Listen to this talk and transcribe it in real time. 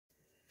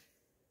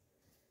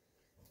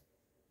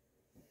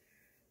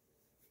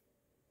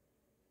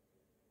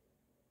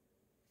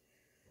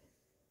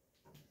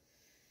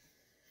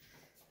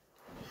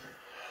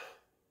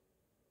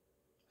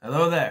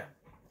Hello there.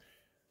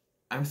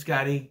 I'm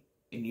Scotty,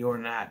 and you're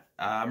not.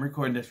 I'm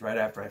recording this right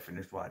after I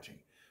finished watching.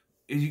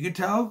 As you can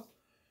tell,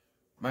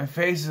 my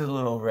face is a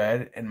little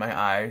red and my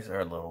eyes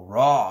are a little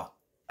raw.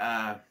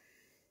 A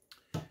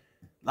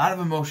lot of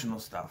emotional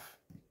stuff,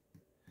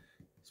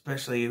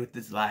 especially with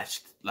this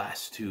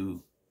last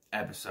two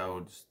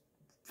episodes,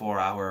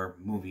 4-hour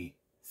movie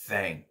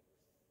thing.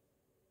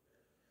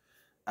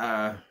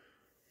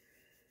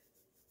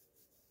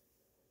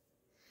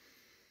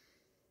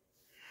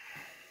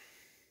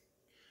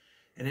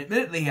 And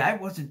admittedly, I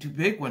wasn't too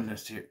big when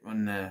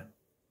the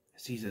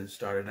season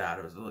started out.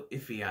 I was a little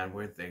iffy on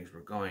where things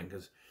were going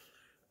because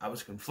I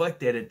was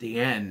conflicted at the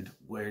end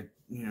where,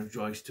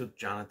 Joyce took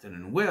Jonathan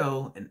and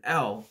Will and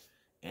Elle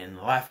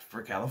and left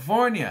for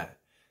California.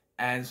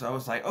 And so I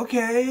was like,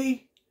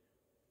 okay.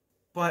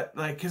 But,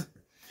 because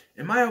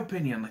in my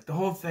opinion, the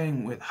whole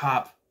thing with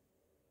Hop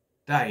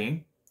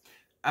dying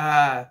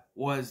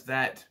was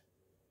that,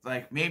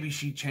 maybe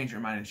she changed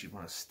her mind and she'd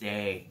want to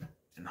stay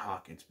in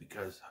Hawkins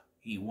because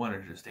he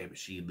wanted her to stay, but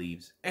she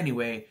leaves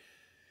anyway.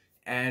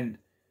 And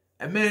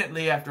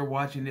admittedly, after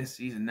watching this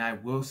season, I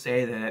will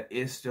say that it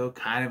is still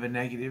kind of a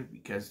negative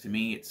because to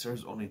me, it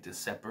serves only to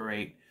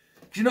separate.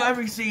 Because,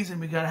 every season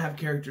we gotta have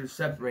characters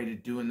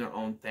separated, doing their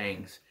own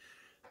things.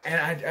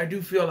 And I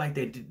do feel like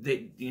they did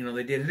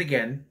it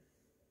again.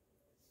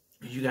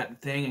 You got the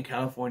thing in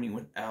California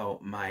with Elle,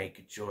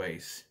 Mike,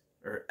 Joyce,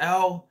 or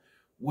Elle,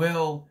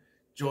 Will,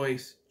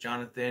 Joyce,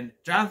 Jonathan.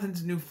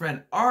 Jonathan's new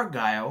friend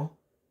Argyle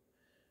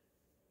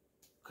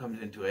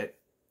comes into it,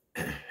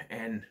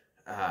 and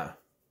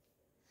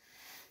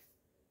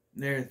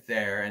they're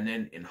there. And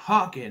then in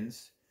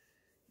Hawkins,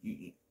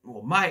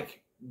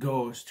 Mike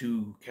goes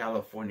to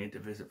California to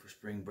visit for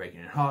spring break,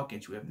 and in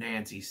Hawkins you have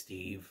Nancy,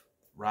 Steve,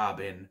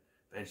 Robin,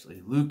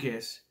 eventually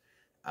Lucas,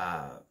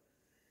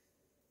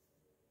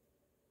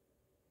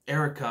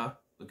 Erica,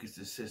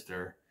 Lucas's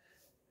sister,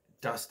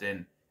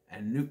 Dustin,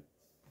 and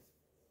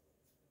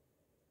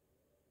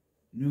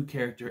new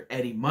character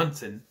Eddie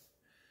Munson,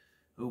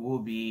 who will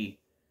be,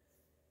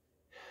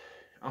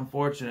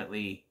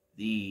 unfortunately,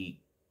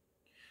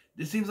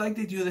 this seems like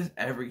they do this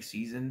every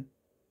season,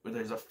 where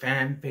there's a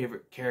fan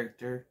favorite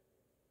character,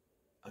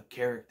 a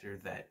character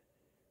that,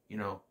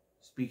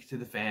 speaks to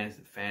the fans,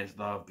 that fans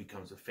love,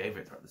 becomes a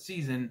favorite throughout the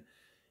season,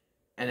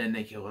 and then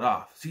they kill it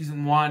off.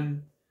 Season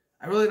 1,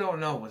 I really don't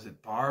know. Was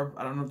it Barb?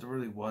 I don't know if there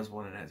really was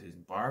one in that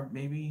season. Barb,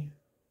 maybe?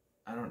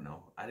 I don't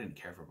know. I didn't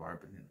care for Barb.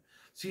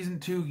 Season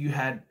 2, you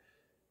had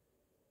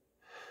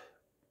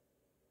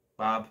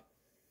Bob.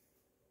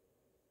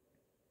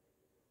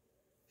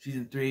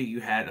 Season 3, you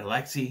had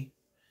Alexi.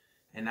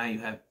 And now you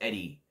have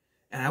Eddie.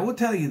 And I will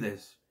tell you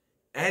this.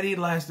 Eddie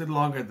lasted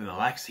longer than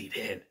Alexi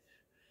did.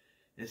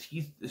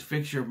 This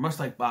fixture, much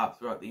like Bob,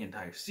 throughout the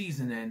entire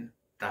season and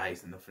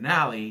dies in the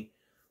finale.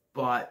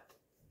 And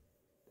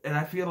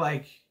I feel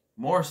like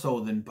more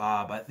so than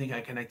Bob, I think I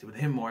connected with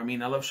him more. I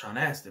mean, I love Sean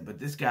Astin, but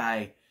this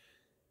guy,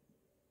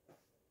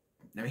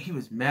 he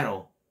was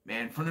metal,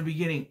 man. From the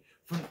beginning,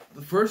 from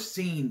the first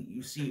scene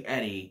you see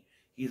Eddie,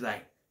 he's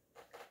like,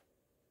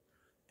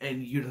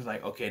 and you're just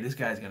like, okay, this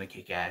guy's going to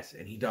kick ass.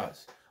 And he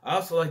does. I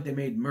also like they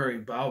made Murray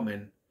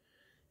Bauman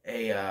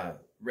a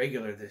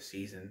regular this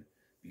season.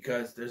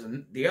 Because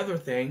the other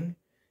thing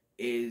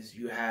is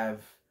you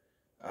have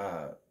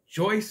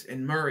Joyce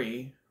and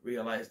Murray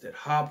realize that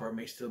Hopper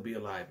may still be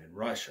alive in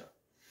Russia.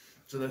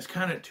 So there's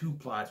kind of two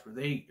plots where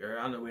they are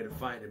on their way to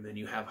find him. Then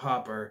you have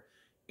Hopper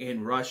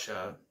in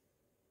Russia,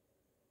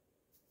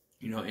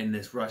 in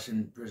this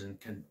Russian prison,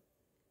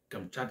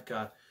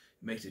 Kamchatka,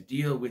 makes a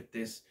deal with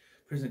this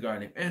prison guard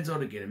named Enzo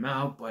to get him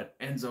out, but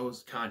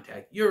Enzo's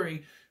contact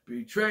Yuri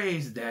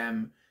betrays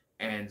them,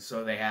 and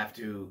so they have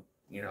to,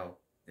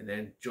 and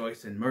then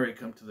Joyce and Murray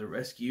come to the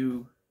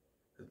rescue,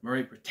 with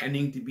Murray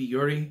pretending to be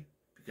Yuri,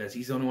 because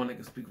he's the only one that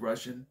can speak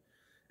Russian,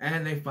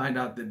 and they find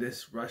out that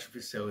this Russian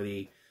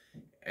facility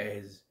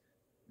is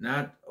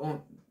not,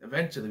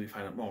 eventually we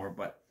find out more,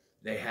 but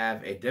they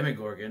have a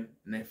Demogorgon,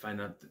 and they find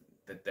out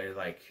that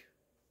they're,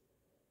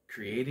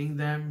 creating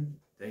them.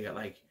 They got,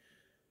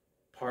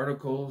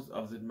 particles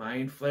of the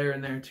mind flare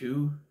in there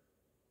too.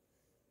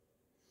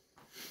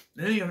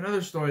 And then you have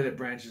another story that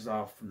branches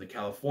off from the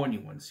California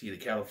one. See, the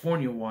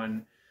California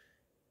one,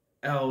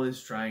 Elle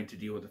is trying to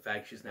deal with the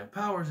fact she doesn't have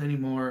powers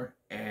anymore,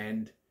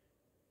 and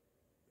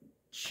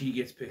she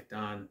gets picked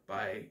on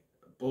by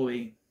a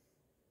bully.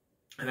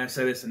 And I've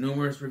said this in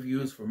numerous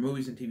reviews for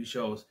movies and TV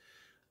shows.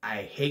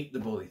 I hate the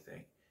bully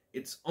thing.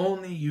 It's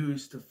only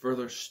used to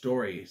further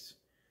stories.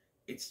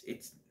 It's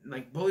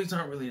bullies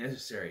aren't really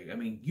necessary. I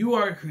mean, you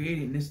are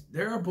creating this.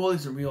 There are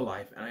bullies in real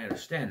life, and I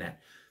understand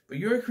that. But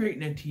you're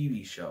creating a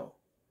TV show,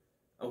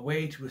 a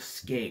way to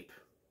escape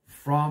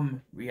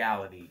from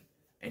reality,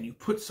 and you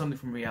put something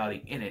from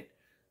reality in it.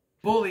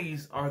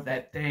 Bullies are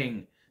that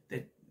thing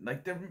that,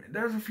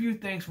 there's a few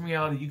things from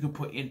reality you can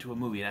put into a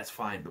movie, that's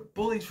fine. But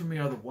bullies for me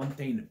are the one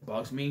thing that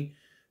bugs me,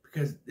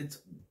 because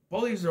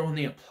bullies are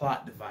only a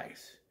plot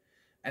device.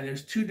 And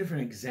there's two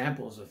different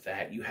examples of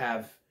that. You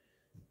have,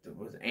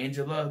 was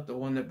Angela, the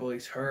one that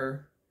bullies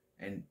her,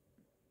 and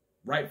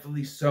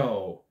rightfully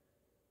so,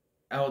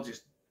 Elle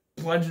just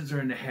plunges her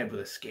in the head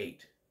with a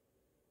skate.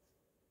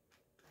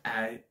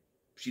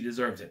 She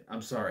deserves it.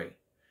 I'm sorry.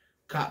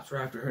 Cops are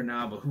after her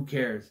now, but who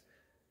cares?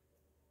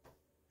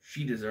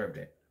 She deserved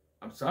it.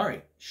 I'm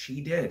sorry.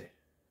 She did.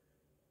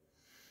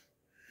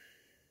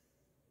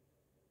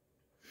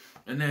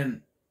 And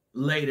then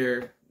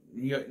later,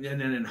 and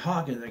then in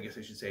Hawkins, I guess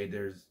I should say,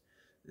 there's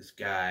this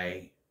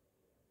guy.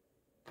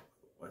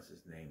 What's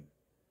his name?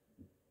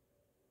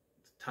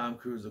 It's Tom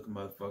Cruise looking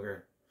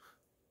motherfucker.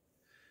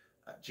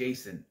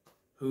 Jason,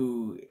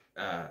 who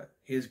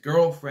his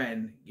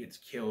girlfriend gets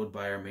killed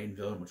by our main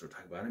villain, which we'll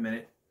talk about in a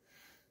minute.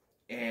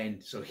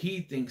 And so he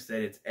thinks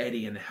that it's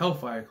Eddie and the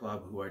Hellfire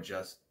Club, who are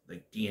just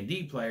like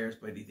D&D players,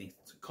 but he thinks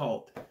it's a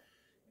cult.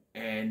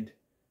 And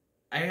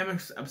I am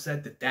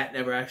upset that that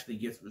never actually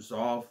gets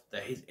resolved,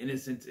 that his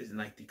innocence isn't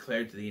like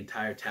declared to the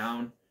entire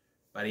town.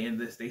 By the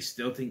end of this, they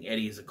still think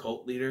Eddie is a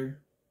cult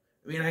leader.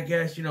 I mean, I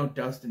guess, you know,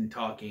 Dustin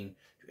talking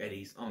to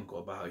Eddie's uncle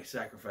about how he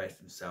sacrificed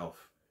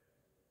himself.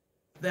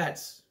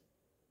 That's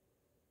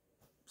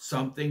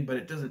something, but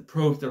it doesn't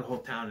prove to the whole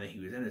town that he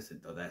was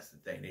innocent, though. That's the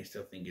thing. They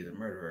still think he's a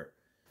murderer.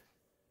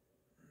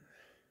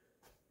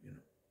 You know.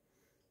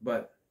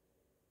 But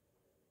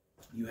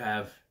you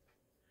have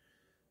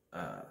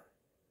I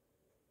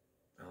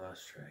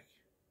lost track.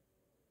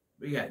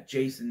 But yeah,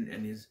 Jason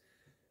and his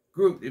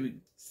group, they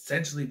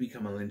essentially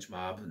become a lynch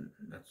mob, and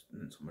that's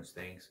not so much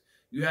things.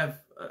 You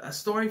have a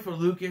story for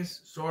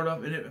Lucas, sort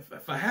of, and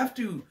if I have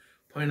to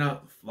point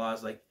out the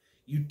flaws, like,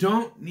 you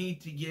don't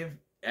need to give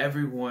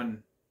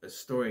everyone a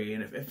story,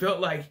 and if it felt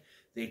like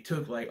they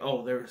took, like,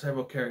 oh, there were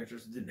several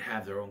characters that didn't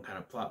have their own kind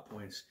of plot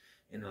points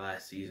in the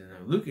last season.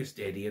 And Lucas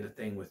did. He had a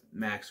thing with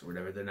Max or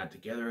whatever. They're not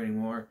together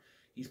anymore.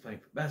 He's playing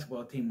for a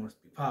basketball team, wants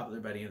to be popular.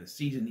 By the end of the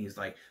season, he's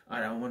like, I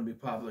don't want to be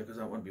popular because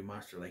I want to be a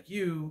monster like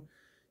you,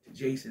 to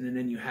Jason. And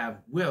then you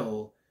have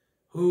Will,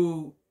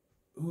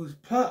 whose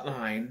plot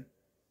line,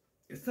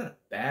 it's not a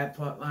bad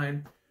plot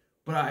line,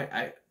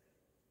 but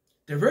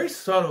they're very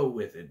subtle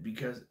with it,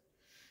 because,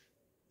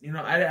 you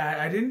know,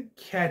 I didn't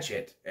catch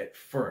it at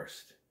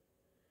first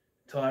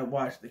until I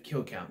watched the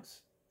kill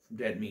counts from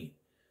Dead Meat.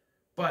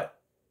 But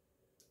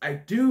I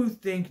do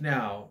think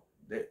now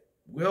that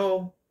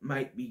Will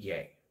might be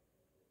gay.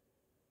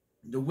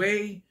 The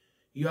way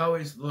he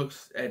always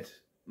looks at,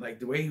 like,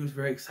 the way he was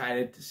very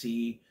excited to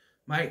see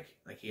Mike,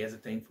 like, he has a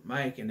thing for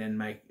Mike, and then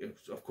Mike,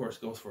 of course,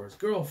 goes for his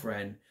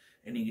girlfriend,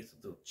 and he gets a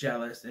little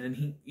jealous, and then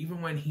he,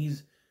 even when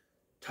he's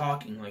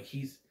talking, like,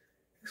 he's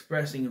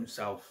expressing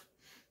himself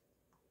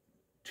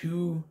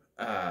to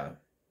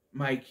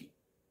Mike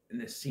in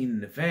this scene in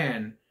the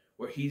van,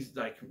 where he's,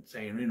 like,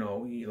 saying, you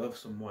know, you love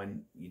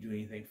someone, you do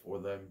anything for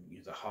them,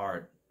 use a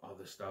heart, all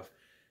this stuff,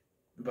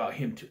 about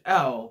him to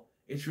Elle.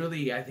 It's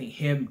really, I think,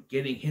 him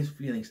getting his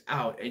feelings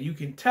out. And you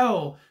can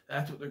tell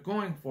that's what they're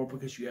going for,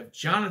 because you have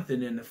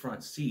Jonathan in the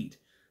front seat,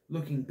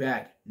 looking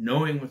back,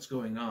 knowing what's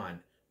going on,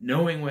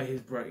 knowing what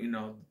his brother, you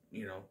know,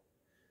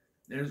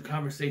 there's a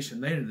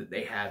conversation later that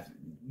they have.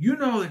 You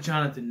know that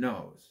Jonathan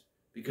knows,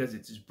 because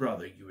it's his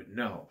brother, you would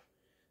know.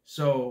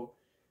 So,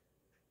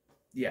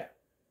 yeah.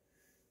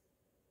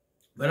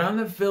 But on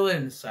the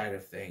villain side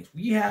of things,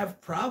 we have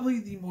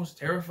probably the most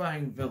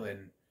terrifying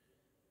villain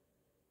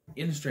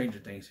in Stranger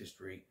Things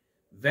history,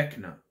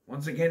 Vecna.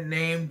 Once again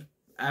named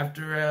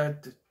after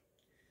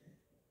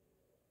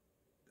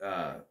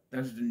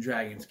Dungeons and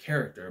Dragons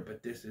character,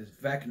 but this is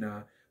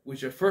Vecna,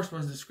 which at first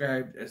was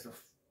described as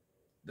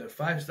the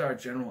 5-star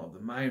general of the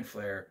Mind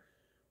Flayer,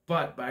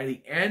 but by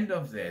the end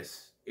of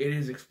this, it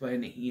is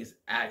explained that he is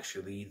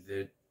actually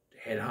the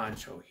head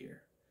honcho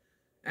here.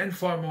 And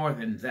far more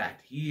than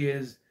that, he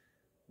is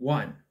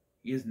one.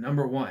 He is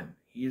number one.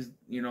 He is,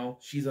 you know,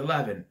 she's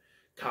 11.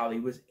 Kali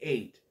was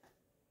 8.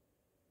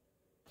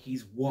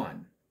 He's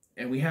 1.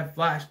 And we have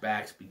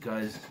flashbacks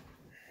because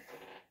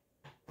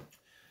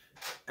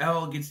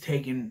Elle gets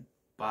taken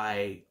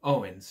by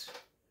Owens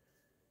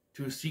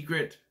to a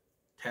secret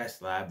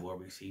test lab where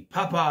we see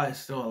Papa is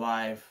still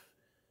alive.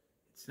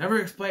 It's never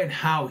explained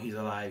how he's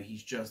alive.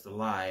 He's just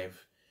alive.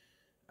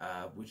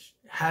 Which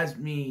has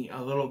me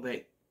a little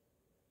bit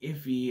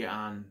iffy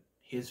on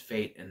his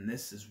fate in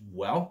this as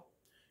well.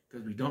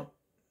 Because we don't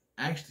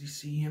actually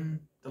see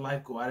him, the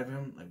life go out of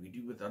him like we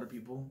do with other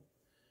people.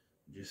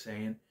 I'm just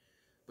saying.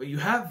 But you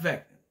have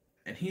Vecna,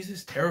 and he's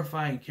this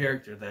terrifying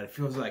character that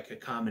feels like a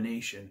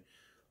combination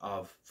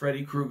of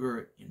Freddy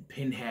Krueger and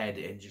Pinhead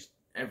and just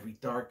every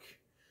dark,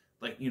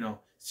 like, you know,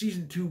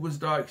 season 2 was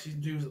dark,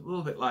 season 2 was a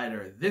little bit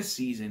lighter. This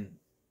season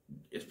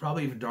is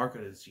probably even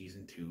darker than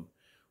season 2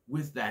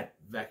 with that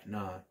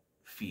Vecna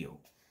feel.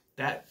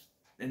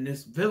 And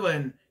this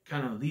villain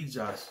kind of leads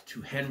us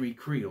to Henry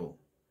Creel,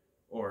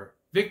 or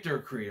Victor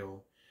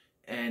Creel,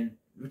 and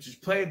which is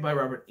played by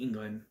Robert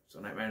Englund, so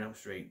Nightmare on Elm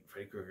Street,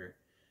 Freddy Krueger.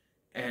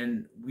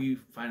 And we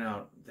find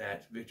out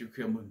that Victor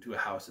Creel moved into a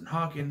house in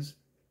Hawkins,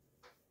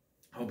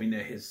 hoping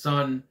that his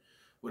son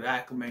would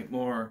acclimate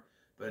more,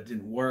 but it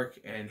didn't work,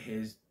 and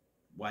his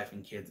wife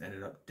and kids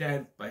ended up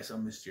dead by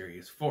some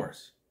mysterious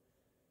force,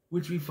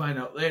 which we find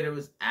out later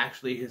was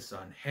actually his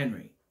son,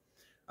 Henry.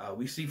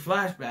 We see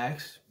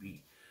flashbacks.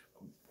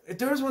 If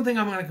there was one thing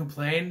I'm going to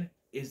complain,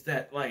 is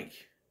that, like,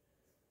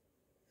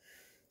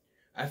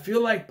 I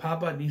feel like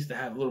Papa needs to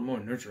have a little more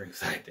nurturing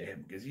side to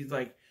him, because he's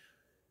like,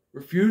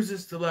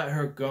 refuses to let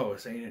her go,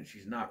 saying that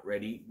she's not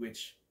ready,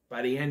 which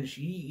by the end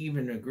she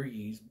even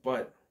agrees,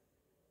 but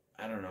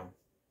I don't know.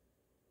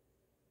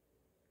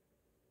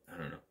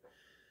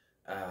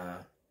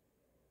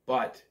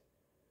 But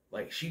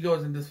like, she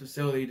goes into this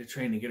facility to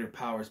train to get her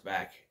powers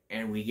back,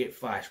 and we get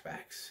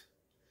flashbacks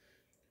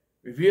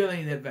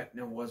revealing that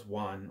Vecna was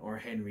one, or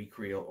Henry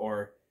Creel,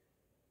 or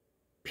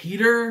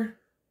Peter.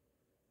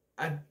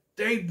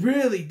 They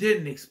really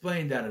didn't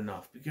explain that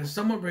enough, because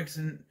someone breaks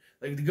in,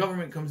 like the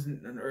government comes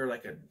in, or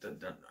like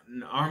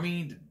an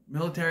army, the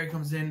military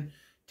comes in,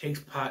 takes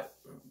files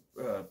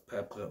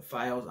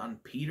on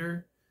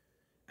Peter.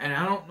 And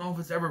I don't know if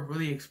it's ever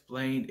really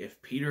explained if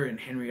Peter and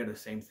Henry are the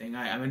same thing.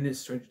 I'm in this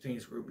Stranger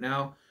Things group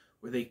now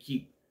where they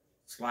keep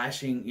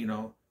slashing,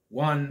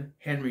 one,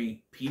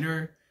 Henry,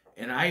 Peter.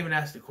 And I even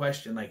asked the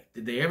question, like,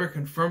 did they ever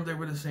confirm they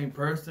were the same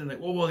person? Like,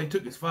 well, they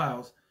took his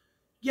files.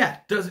 Yeah,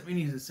 doesn't mean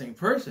he's the same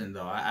person,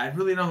 though. I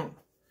really don't.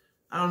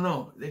 I don't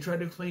know. They tried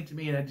to explain it to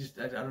me, and I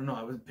don't know.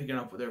 I wasn't picking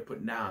up what they were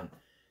putting down,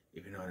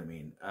 if you know what I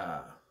mean.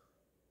 I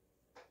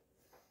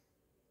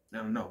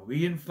don't know. We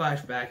get in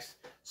flashbacks.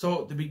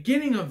 So the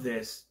beginning of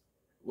this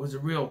was a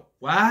real,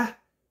 what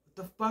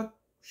the fuck?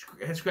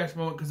 Head scratch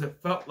moment, because it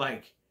felt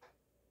like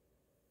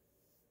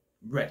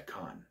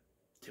retcon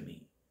to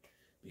me.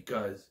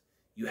 Because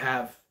you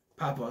have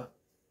Papa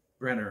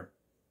Brenner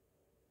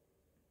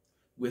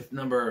with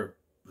number,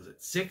 was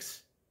it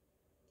 6?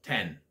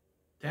 10?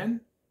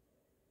 10?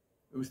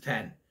 It was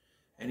 10.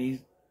 And he's,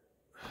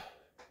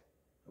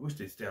 I wish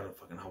they'd stay out of the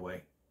fucking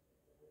hallway.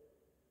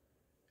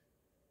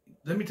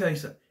 Let me tell you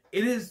something.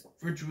 It is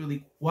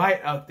virtually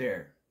quiet out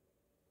there.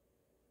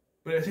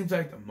 But it seems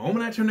like the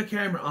moment I turn the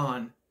camera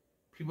on,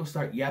 people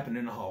start yapping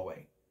in the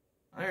hallway.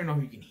 I don't know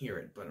if you can hear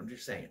it, but I'm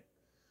just saying.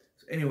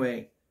 So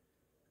anyway,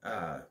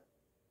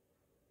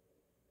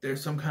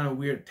 there's some kind of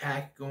weird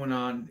attack going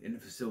on in the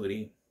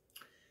facility.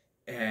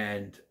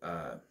 And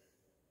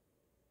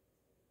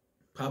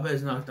Papa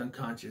is knocked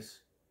unconscious.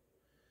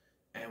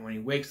 And when he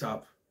wakes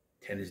up,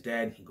 10 is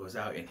dead. He goes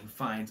out and he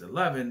finds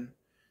 11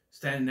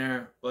 standing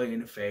there, bloody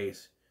in the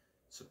face.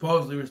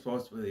 Supposedly we're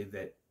supposed to believe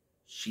that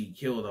she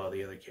killed all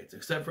the other kids,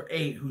 except for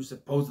 8, who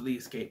supposedly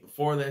escaped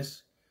before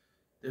this.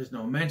 There's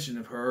no mention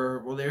of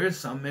her. Well, there is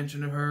some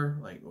mention of her,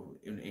 like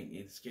in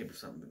escape or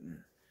something.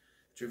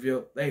 It's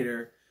revealed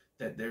later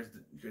that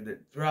that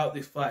throughout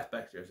these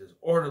flashbacks, there's this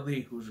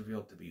orderly who's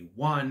revealed to be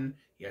 1.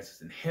 He has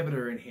this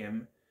inhibitor in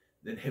him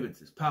that inhibits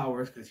his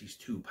powers because he's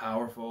too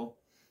powerful,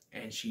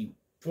 and she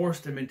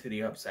forced him into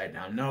the Upside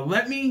Down. Now,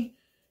 let me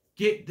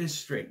get this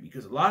straight,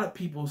 because a lot of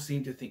people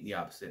seem to think the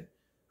opposite.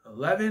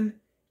 11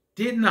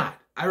 did not,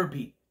 I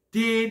repeat,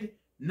 did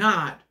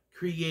not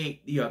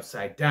create the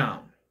Upside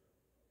Down.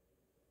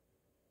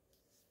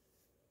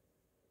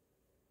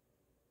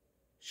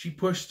 She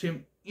pushed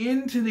him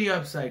into the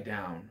Upside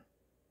Down,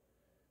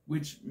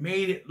 which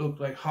made it look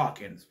like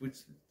Hawkins, which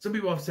some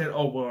people have said,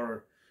 oh,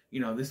 well,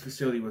 this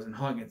facility was in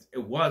Hawkins.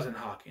 It was in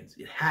Hawkins.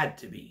 It had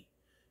to be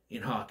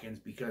in Hawkins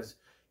because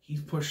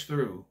he's pushed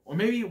through. Or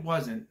maybe it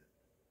wasn't.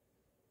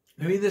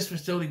 Maybe this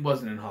facility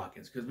wasn't in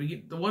Hawkins, because we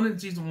get the one in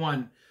season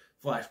 1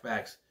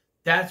 flashbacks.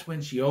 That's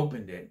when she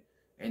opened it,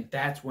 and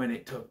that's when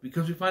it took.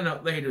 Because we find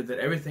out later that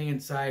everything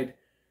inside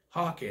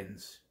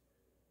Hawkins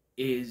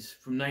is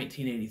from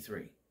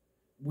 1983,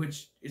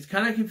 which is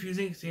kind of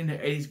confusing, seeing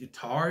that Eddie's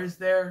guitar is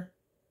there,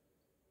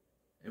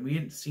 and we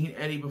hadn't seen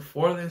Eddie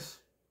before this.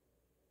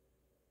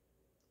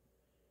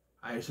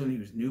 I assume he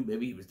was new.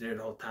 Maybe he was there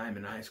the whole time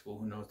in high school.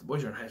 Who knows? The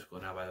boys are in high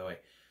school now, by the way.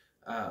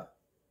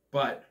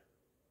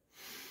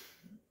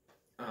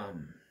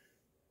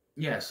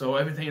 Yeah, so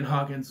everything in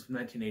Hawkins is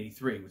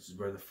 1983, which is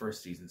where the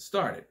first season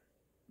started.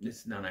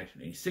 This is now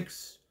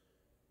 1986,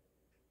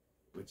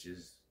 which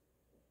is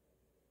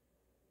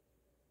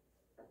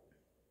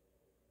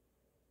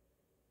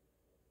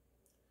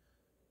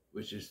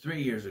which is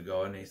 3 years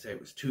ago, and they say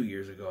it was 2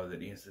 years ago that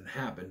the incident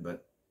happened,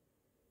 but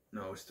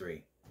no, it was 3.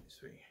 It was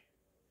 3.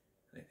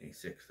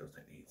 1986, that was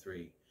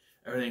 1983.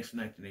 Everything's from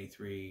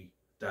 1983,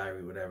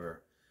 diary,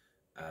 whatever.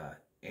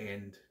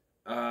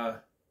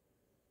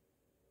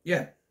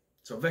 Yeah.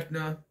 So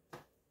Vecna,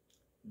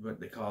 what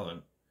they call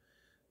him,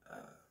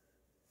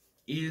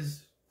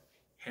 is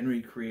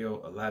Henry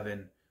Creel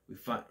 11. We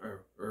find,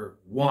 or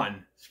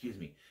 1, excuse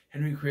me.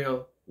 Henry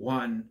Creel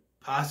 1,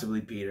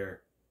 possibly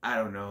Peter. I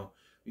don't know.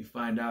 We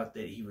find out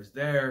that he was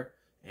there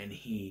and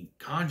he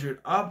conjured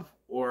up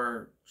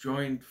or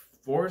joined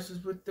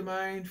forces with the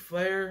Mind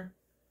Flayer.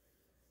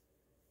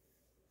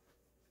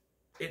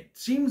 It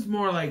seems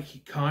more like he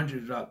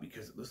conjured it up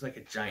because it looks like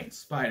a giant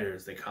spider,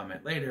 as they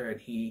comment later,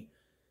 and he,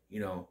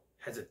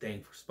 has a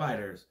thing for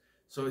spiders.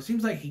 So it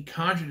seems like he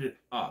conjured it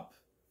up,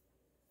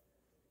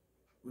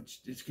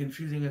 which is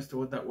confusing as to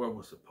what that word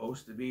was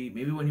supposed to be.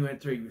 Maybe when he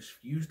went through, he was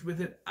fused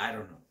with it. I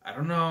don't know. I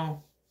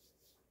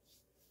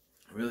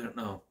really don't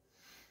know.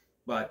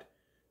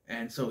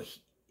 And so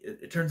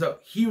it turns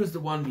out he was the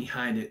one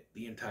behind it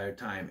the entire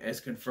time, as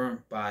confirmed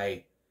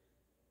by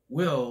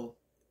Will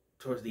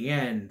towards the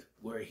end,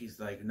 where he's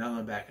like, now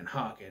I'm back in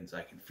Hawkins,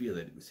 I can feel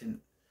it. It was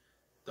him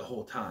the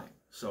whole time.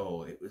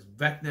 So it was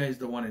Vecna is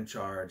the one in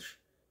charge,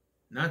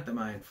 not the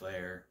Mind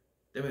Flayer,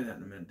 definitely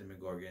not the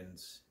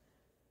Demogorgons.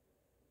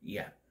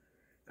 Yeah.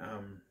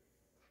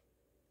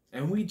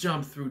 And we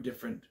jump through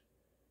different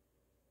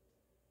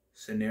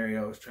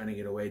scenarios trying to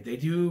get away. They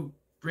do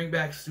bring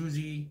back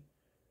Susie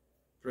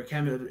for a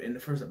cameo in the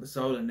first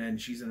episode, and then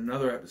she's in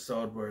another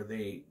episode where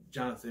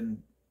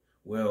Jonathan,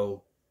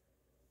 Will,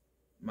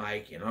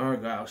 Mike, and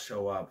Argyle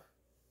show up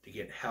to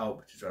get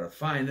help to try to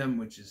find them,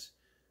 which is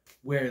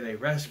where they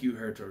rescue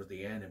her towards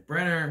the end. And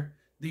Brenner,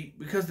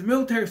 because the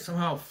military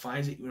somehow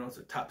finds it, even though it's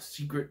a top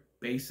secret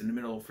base in the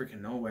middle of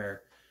freaking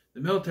nowhere, the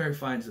military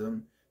finds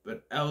them,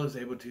 but Elle is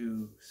able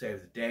to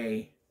save the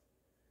day.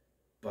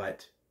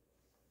 But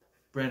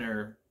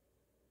Brenner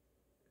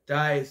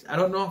dies. I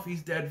don't know if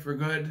he's dead for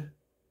good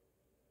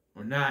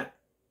or not.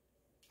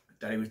 I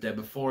thought he was dead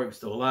before. He was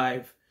still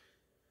alive.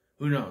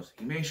 Who knows?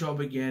 He may show up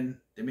again.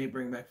 They may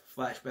bring back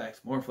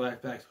flashbacks, more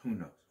flashbacks. Who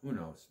knows? Who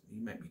knows? He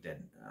might be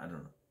dead. I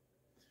don't know.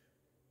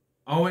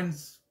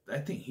 Owens, I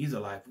think he's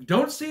alive. We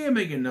don't see him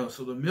again, though,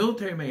 so the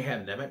military may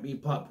have him. That might be a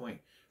plot point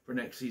for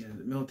next season.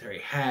 The military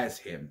has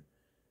him.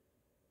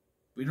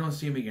 We don't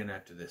see him again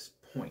after this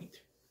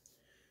point.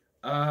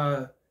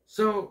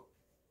 So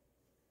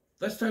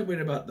let's talk a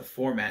bit about the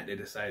format they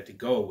decided to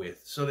go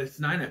with. So it's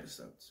 9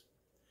 episodes.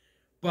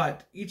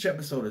 But each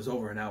episode is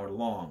over an hour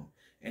long.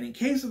 And in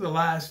case of the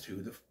last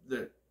two,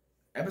 the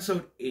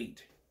episode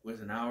 8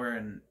 was an hour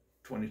and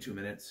 22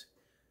 minutes.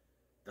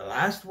 The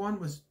last one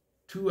was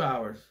 2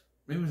 hours.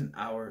 Maybe it was an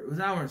hour. It was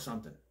an hour and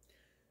something.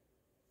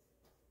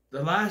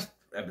 The last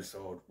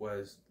episode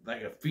was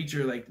like a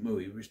feature-length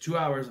movie. It was 2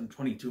 hours and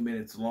 22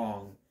 minutes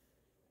long.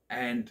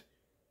 And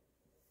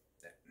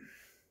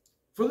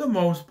for the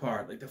most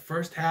part, like the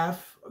first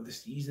half of the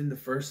season, the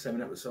first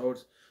 7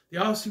 episodes, they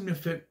all seem to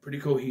fit pretty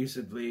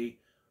cohesively.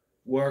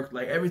 Worked,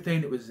 like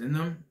everything that was in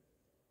them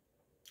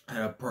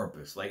had a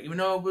purpose. Like, even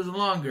though it was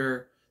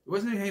longer, there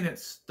wasn't anything that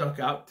stuck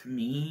out to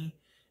me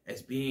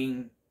as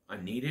being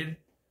unneeded.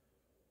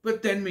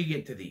 But then we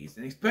get to these,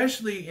 and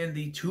especially in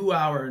the 2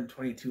 hour and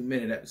 22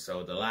 minute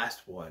episode, the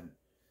last one,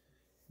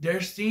 there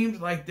seemed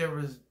like there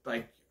was,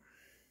 like,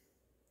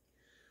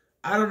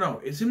 I don't know,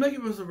 it seemed like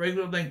it was a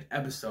regular length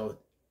episode.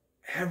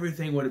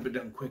 Everything would have been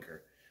done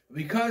quicker. But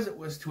because it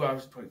was 2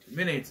 hours and 22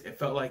 minutes, it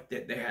felt like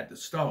that they had to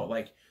stall.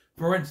 Like,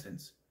 for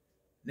instance,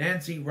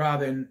 Nancy,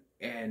 Robin,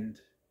 and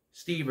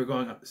Steve are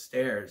going up the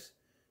stairs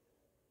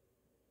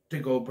to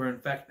go burn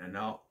Vecna.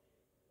 Now,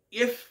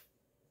 if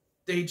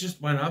they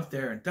just went up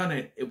there and done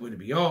it, it would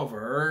be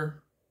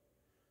over.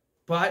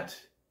 But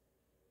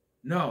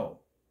no,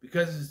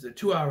 because it's a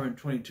 2 hour and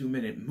 22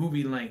 minute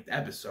movie length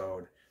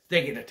episode,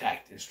 they get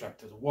attacked and struck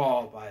to the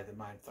wall by the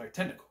Mind Flayer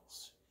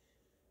tentacles.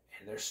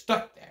 And they're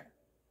stuck there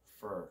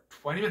for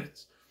 20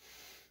 minutes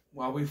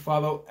while we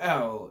follow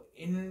Elle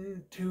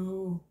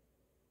into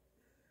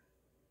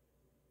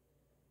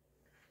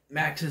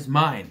Max's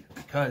mind,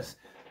 because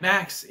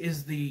Max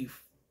is the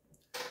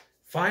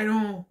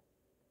final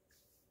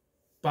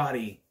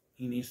body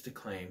he needs to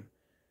claim.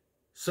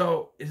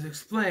 So it's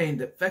explained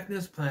that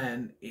Vecna's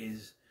plan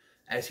is,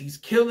 as he's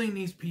killing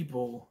these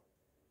people,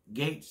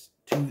 gates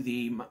to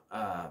the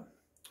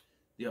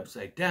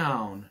Upside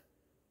Down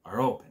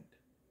are opened.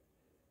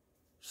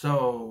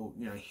 So,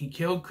 you know, he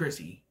killed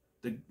Chrissy,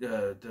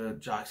 the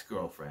jock's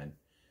girlfriend.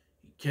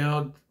 He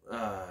killed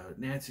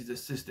Nancy's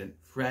assistant,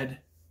 Fred.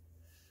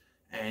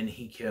 And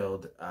he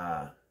killed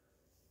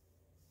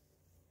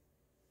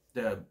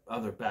the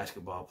other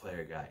basketball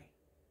player guy.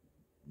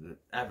 The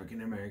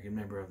African-American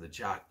member of the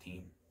jock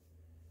team.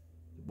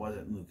 It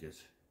wasn't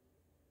Lucas.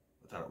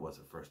 I thought it was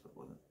at first, but it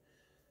wasn't.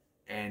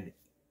 And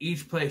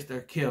each place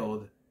they're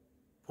killed,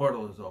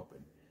 portal is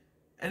open.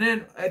 And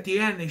then at the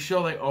end, they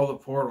show like all the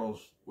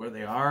portals where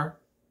they are.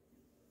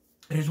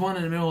 There's one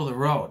in the middle of the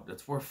road.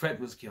 That's where Fred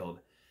was killed.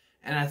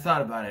 And I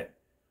thought about it.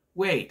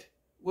 Wait.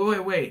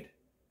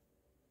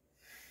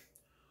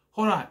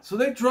 Hold on. So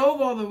they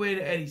drove all the way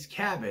to Eddie's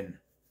cabin.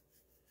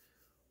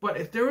 But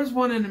if there was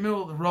one in the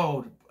middle of the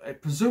road,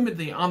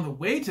 presumably on the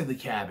way to the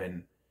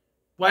cabin,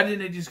 why didn't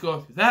they just go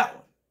through that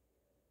one?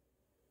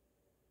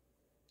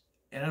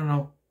 And I don't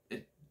know.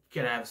 It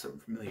could have something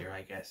familiar,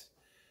 I guess.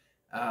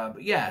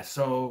 But yeah,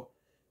 so,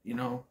 you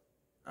know,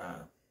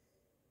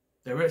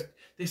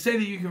 they say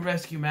that you can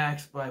rescue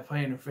Max by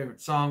playing your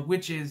favorite song,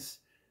 which is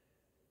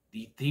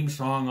the theme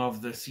song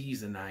of the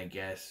season, I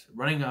guess.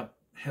 Running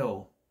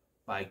Uphill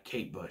by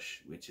Kate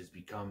Bush, which has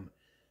become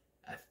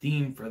a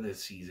theme for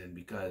this season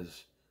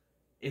because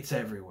it's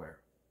everywhere.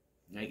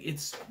 Like,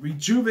 it's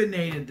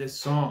rejuvenated this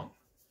song.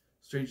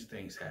 Stranger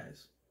Things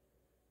has,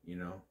 you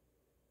know.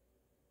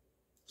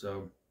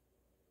 So,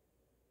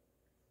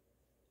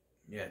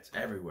 yeah, it's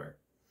everywhere.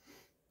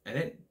 And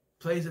it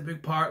plays a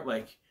big part,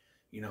 like,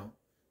 you know,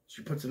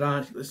 she puts it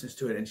on, she listens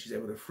to it, and she's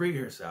able to free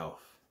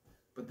herself.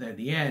 But then at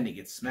the end, it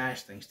gets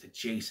smashed thanks to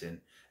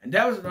Jason. And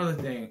that was another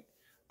thing.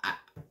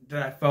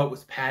 that I felt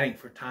was padding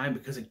for time,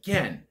 because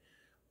again,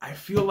 I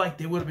feel like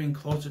they would have been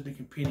closer to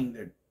completing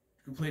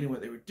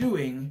what they were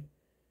doing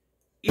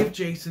if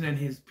Jason and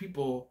his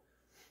people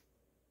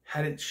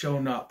hadn't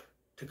shown up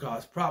to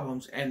cause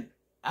problems. And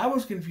I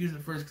was confused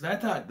at first because I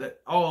thought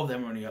that all of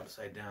them were on the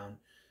Upside Down,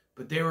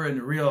 but they were in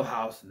the real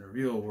house in the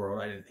real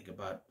world. I didn't think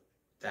about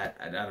that.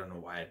 I don't know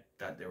why I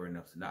thought they were in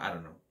Upside Down. I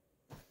don't know.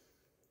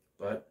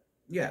 But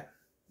yeah,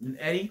 and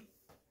Eddie,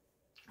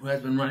 who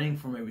has been running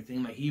from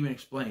everything, like he even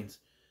explains,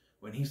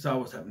 when he saw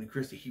what's happening to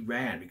Christy, he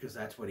ran because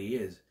that's what he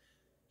is.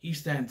 He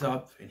stands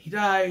up and he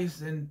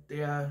dies, and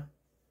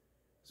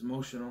it's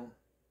emotional.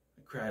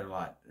 I cried a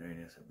lot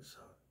during this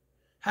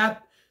episode.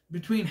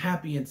 Between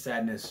happy and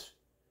sadness,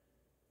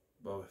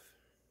 both.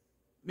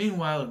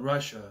 Meanwhile, in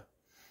Russia,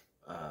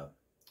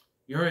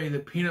 Yuri, the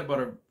peanut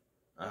butter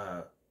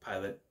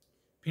pilot,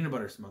 peanut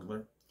butter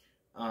smuggler,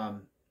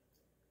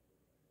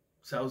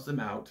 sells them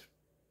out,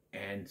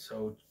 and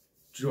so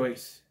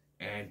Joyce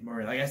and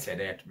Murray, like I said,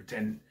 they have to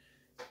pretend,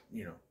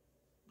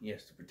 he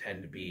has to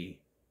pretend to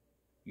be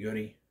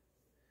Yuri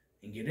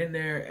and get in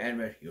there and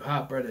rescue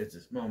Hopper. There's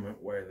this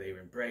moment where they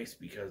embrace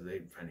because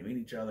they finally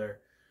meet each other.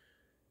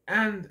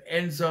 And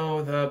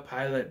so the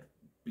pilot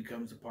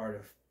becomes a part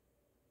of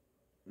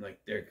like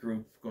their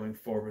group going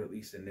forward, at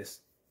least in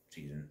this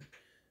season.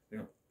 We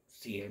don't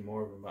see any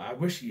more of him. I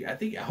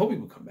hope he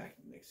would come back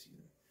next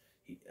season.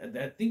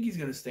 I think he's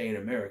gonna stay in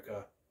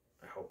America.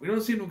 I hope. We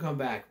don't see him come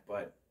back,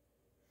 but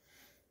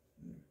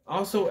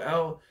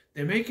also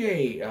they make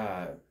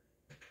a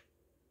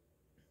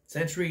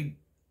sensory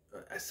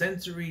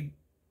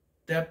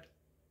depth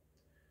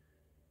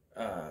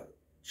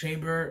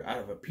chamber out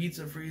of a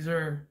pizza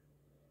freezer,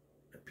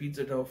 a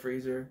pizza dough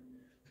freezer,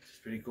 which is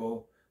pretty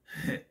cool.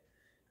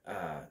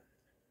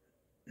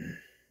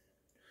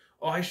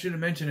 I should have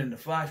mentioned in the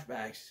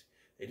flashbacks,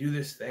 they do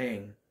this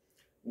thing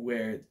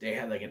where they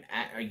had like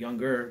a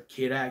younger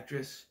kid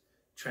actress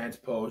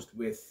transposed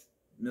with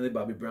Millie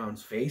Bobby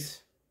Brown's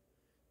face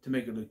to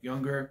make her look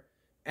younger.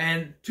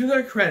 And to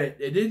their credit,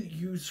 they didn't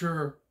use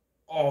her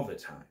all the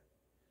time.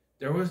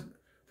 There was,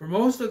 for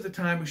most of the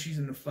time when she's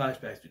in the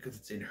flashbacks, because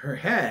it's in her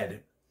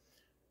head,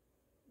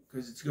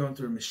 because it's going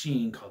through a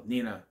machine called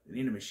Nina, the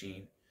Nina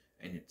machine,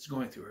 and it's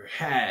going through her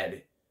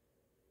head.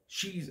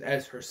 She's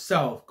as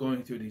herself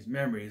going through these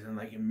memories and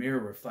like in mirror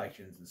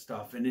reflections and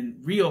stuff. And in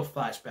real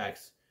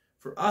flashbacks,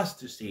 for us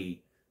to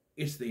see,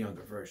 it's the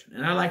younger version.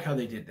 And I like how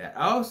they did that.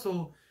 I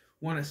also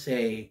want to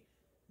say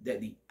that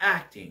the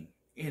acting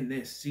in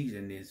this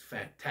season is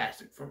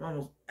fantastic from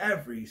almost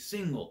every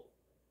single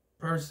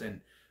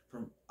person,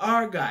 from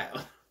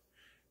Argyle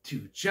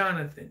to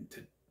Jonathan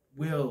to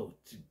Will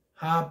to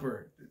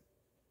Hopper to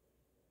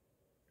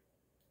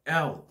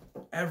Elle,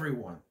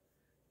 everyone.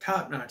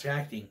 Top-notch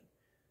acting.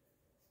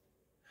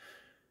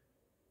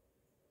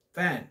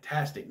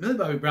 Fantastic. Millie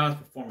Bobby Brown's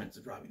performance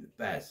is probably the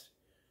best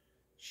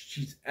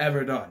she's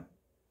ever done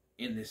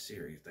in this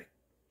series. Like,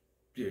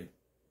 dude,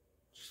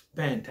 she's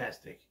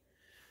fantastic.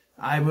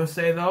 I will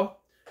say, though,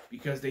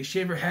 because they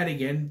shave her head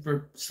again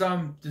for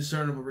some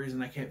discernible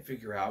reason I can't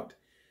figure out,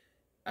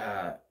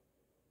 and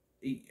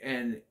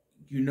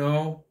you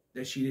know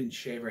that she didn't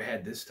shave her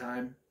head this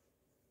time.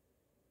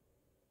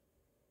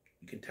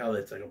 You can tell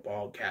it's like a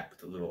bald cap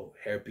with a little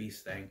hairpiece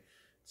thing.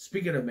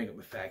 Speaking of makeup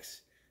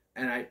effects,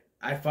 and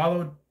I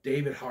followed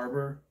David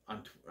Harbour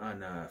on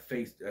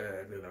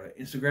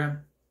Instagram,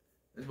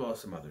 as well as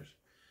some others,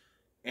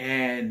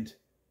 and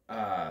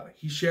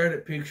he shared a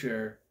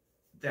picture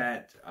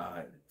that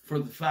for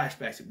the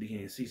flashbacks at the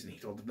beginning of the season, he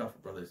told the Duffer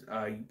Brothers,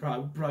 you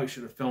probably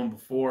should have filmed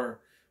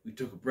before we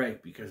took a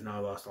break, because now I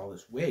lost all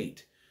this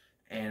weight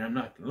and I'm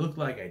not going to look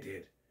like I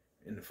did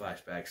in the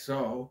flashback.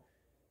 So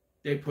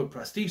they put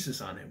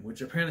prosthesis on him,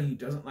 which apparently he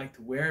doesn't like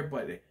to wear,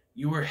 but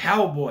you were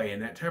Hellboy in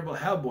that terrible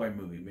Hellboy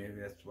movie. Maybe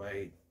that's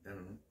why, I don't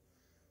know.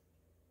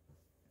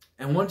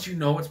 And once you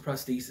know it's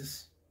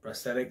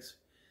prosthetics,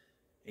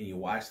 and you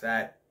watch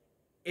that,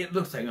 it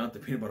looks like the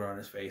peanut butter on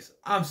his face.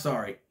 I'm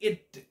sorry.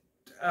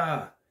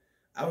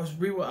 I was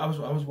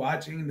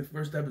watching the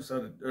first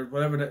episode, or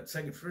whatever,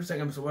 second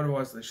episode, whatever it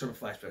was, they showed a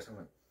flashback. I'm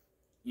like,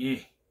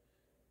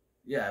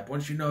 yeah.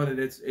 Once you know that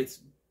it's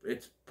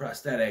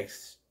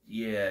prosthetics,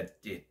 yeah,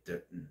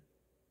 it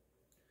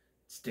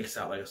sticks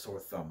out like a sore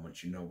thumb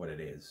once you know what it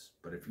is.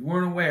 But if you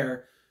weren't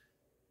aware,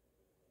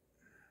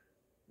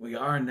 well, you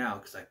are now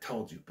because I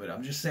told you. But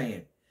I'm just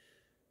saying,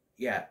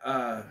 yeah.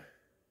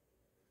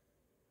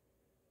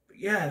 But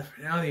yeah, the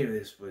finale of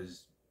this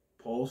was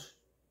pulse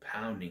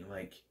pounding.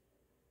 Like,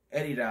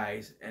 Eddie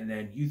dies, and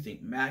then you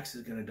think Max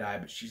is gonna die,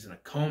 but she's in a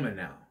coma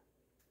now.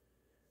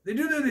 They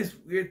do this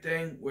weird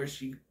thing where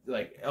she,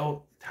 like,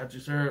 Elle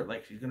touches her,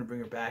 like she's gonna bring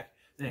her back.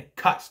 Then it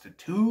cuts to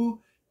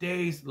 2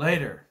 days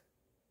later.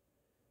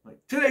 Like,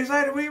 2 days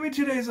later? What do you mean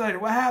 2 days later?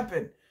 What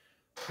happened?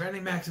 Apparently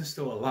Max is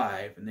still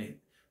alive, and they,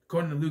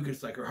 according to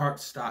Lucas, like, her heart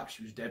stopped.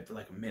 She was dead for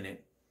like a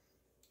minute,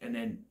 and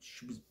then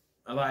she was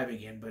alive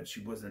again, but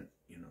she wasn't,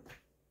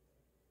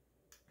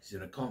 she's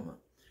in a coma.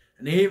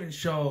 And they even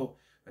show,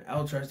 when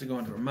Elle tries to go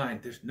into her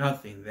mind, there's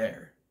nothing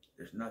there.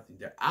 There's nothing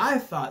there. I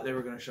thought they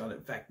were going to show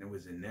that Vecna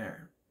was in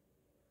there.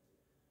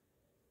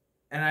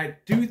 And I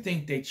do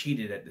think they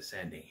cheated at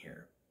descending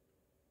here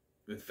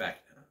with Vecna.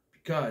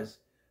 Because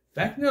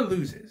Vecna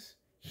loses.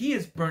 He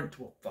is burnt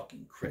to a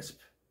fucking crisp.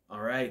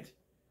 Alright?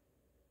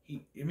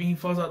 He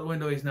falls out the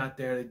window. He's not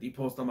there. He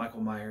pulls the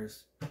Michael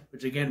Myers.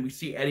 Which, again, we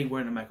see Eddie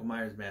wearing a Michael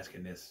Myers mask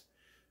in this.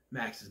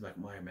 Max's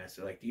Michael Myers mask.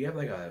 They're like, do you have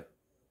like a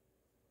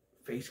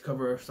face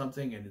cover or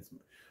something? And it's...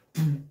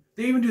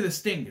 They even do the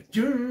sting.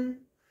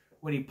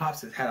 When he pops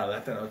his head out. I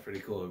thought that was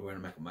pretty cool. Wearing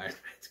a Michael Myers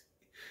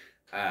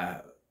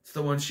mask. It's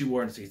the one she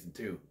wore in season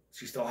 2.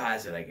 She still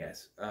has it, I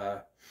guess.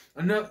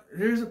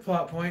 Here's a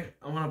plot point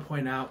I want to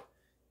point out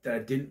that I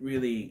didn't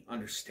really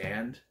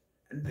understand.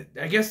 And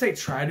I guess they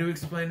try to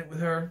explain it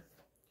with her.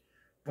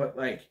 But,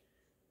 like,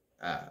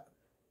 a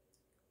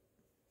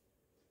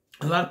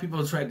lot of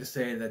people tried to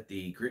say that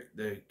the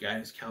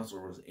guidance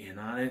counselor was in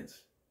on it.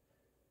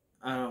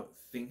 I don't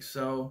think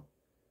so.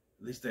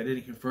 At least I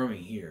didn't confirm it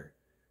here.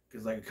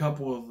 Because, like, a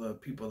couple of the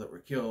people that were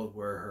killed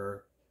were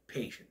her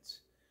patients.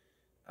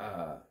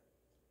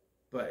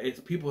 But it's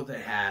people that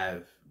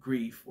have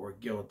grief or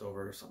guilt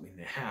over something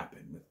that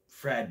happened. With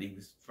Fred, he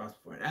was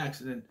responsible for an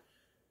accident.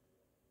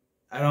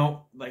 I don't,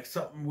 like,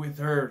 something with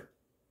her,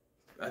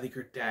 I think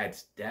her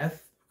dad's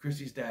death,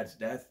 Christy's dad's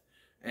death.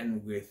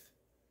 And with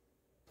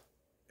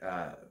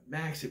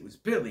Max, it was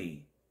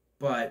Billy.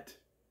 But,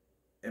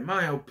 in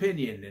my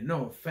opinion, and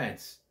no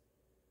offense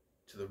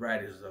to the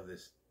writers of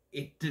this,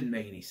 it didn't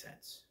make any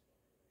sense.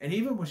 And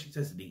even what she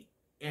says at the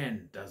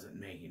end doesn't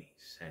make any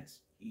sense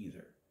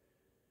either.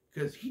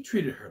 Because he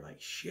treated her like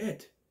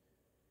shit.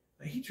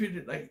 Like, he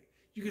treated, like,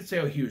 you could say,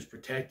 oh, he was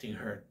protecting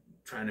her,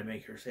 trying to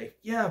make her safe.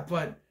 Yeah,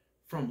 but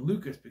from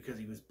Lucas, because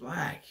he was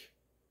black.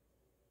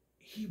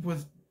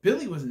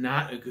 Billy was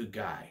not a good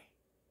guy.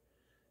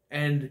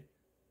 And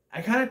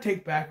I kind of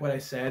take back what I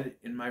said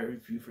in my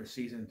review for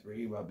season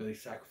 3 about Billy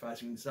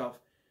sacrificing himself.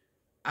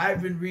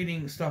 I've been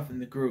reading stuff in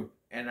the group,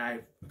 and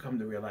I've come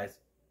to realize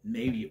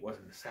maybe it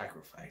wasn't a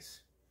sacrifice.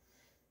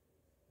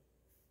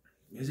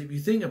 Because if you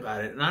think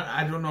about it, and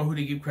I don't know who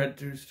to give credit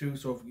to,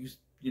 so if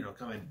you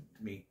comment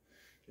to me,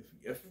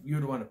 if you're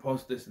the one to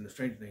post this in the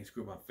Stranger Things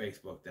group on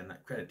Facebook, then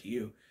credit to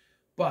you.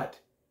 But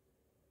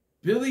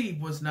Billy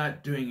was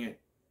not doing it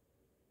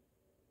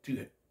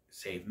to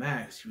save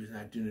Max. He was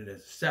not doing it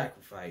as a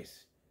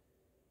sacrifice.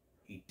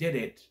 He did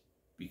it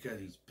because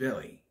he's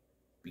Billy.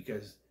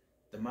 Because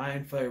the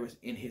Mind Flayer was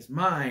in his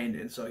mind,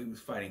 and so he was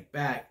fighting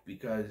back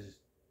because,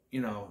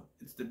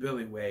 it's the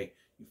Billy way.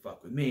 You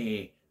fuck with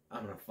me,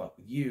 I'm gonna fuck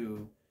with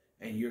you,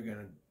 and you're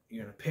gonna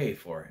pay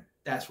for it.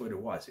 That's what it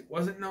was. It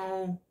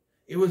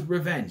was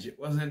revenge. It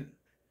wasn't,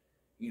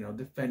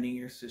 defending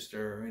your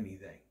sister or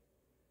anything.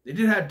 They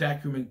did have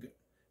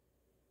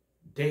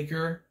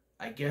Dacre,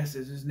 I guess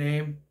is his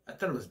name. I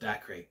thought it was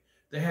Dacre.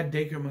 They had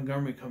Dacre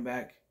Montgomery come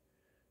back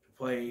to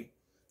play.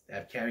 They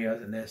have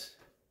cameos in this.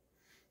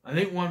 I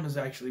think one was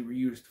actually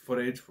reused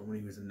footage from when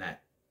he was in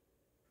that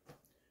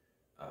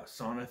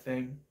sauna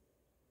thing.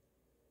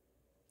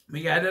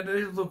 But yeah, that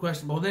is a little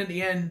questionable. Then at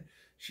the end,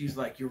 she's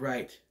like, you're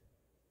right.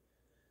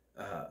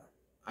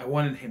 I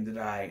wanted him to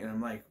die. And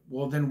I'm like,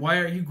 well, then why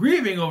are you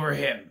grieving over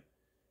him?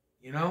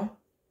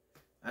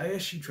 I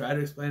guess she tried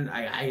to explain it.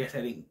 I guess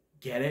I didn't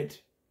get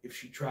it. If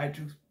she tried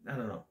to, I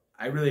don't know.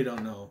 I really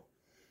don't know.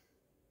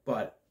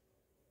 But,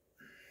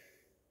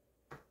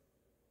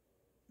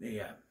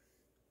 yeah.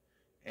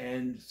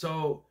 And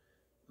so,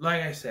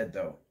 like I said,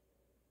 though.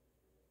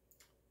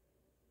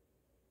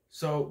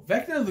 So,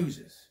 Vecna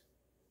loses.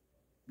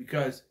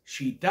 Because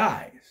she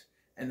dies.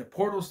 And the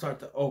portals start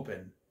to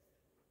open.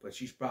 But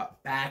she's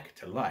brought back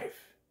to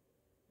life.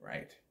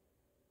 Right?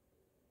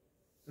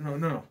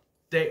 No.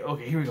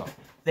 Okay, here we go.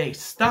 They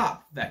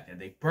stop Vecna.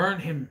 They burn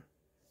him.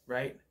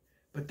 Right?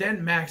 But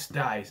then Max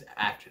dies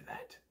after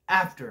that.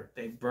 After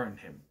they burned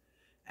him.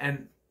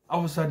 And all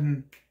of a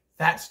sudden,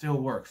 that still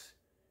works.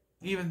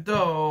 Even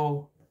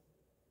though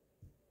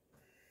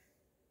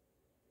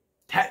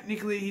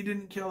technically he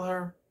didn't kill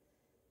her.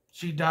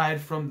 She died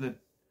from the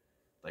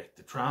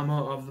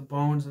trauma of the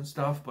bones and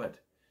stuff, but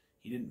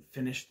he didn't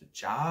finish the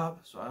job,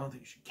 so I don't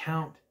think it should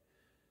count.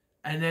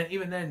 And then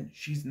even then,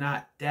 she's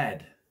not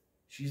dead.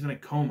 She's in a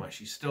coma.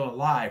 She's still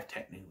alive,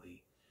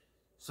 technically.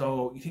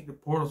 So you think the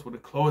portals would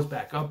have closed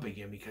back up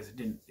again because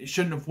it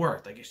shouldn't have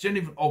worked. Like, it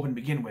shouldn't even open to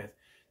begin with.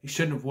 It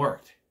shouldn't have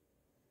worked.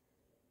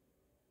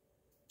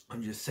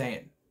 I'm just saying.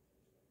 It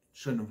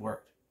shouldn't have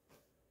worked.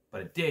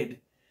 But it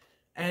did.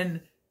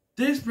 And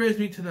this brings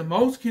me to the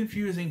most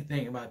confusing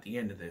thing about the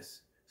end of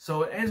this.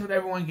 So it ends with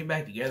everyone getting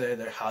back together.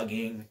 They're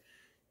hugging.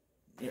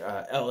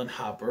 Elle and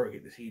Hopper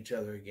get to see each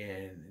other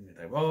again. And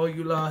they're like, oh,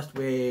 you lost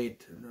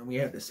weight. And we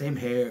have the same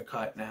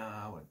haircut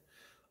now. And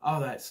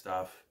all that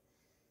stuff.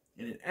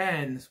 And it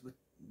ends with,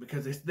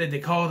 because they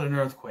call it an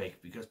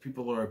earthquake because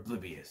people are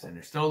oblivious. And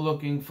they're still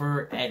looking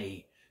for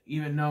Eddie.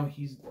 Even though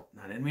he's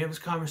not. And we have this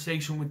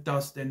conversation with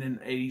Dustin and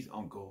Eddie's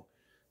uncle.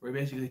 Where he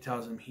basically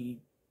tells him he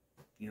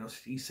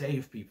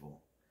saved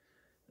people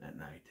that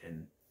night.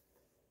 And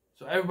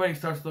so everybody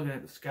starts looking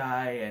at the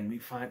sky, and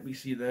we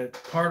see the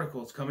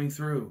particles coming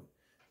through.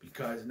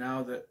 because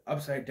now the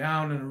Upside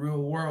Down and the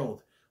real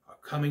world are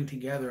coming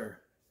together,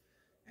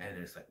 and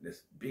there's like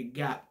this big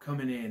gap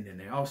coming in, and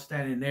they're all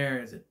standing there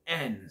as it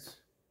ends.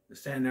 They're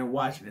standing there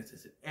watching this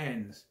as it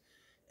ends.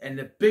 And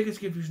the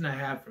biggest confusion I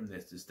have from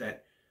this is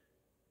that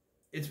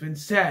it's been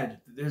said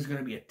that there's going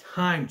to be a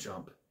time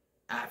jump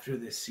after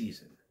this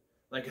season.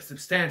 Like a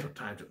substantial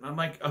time jump. Not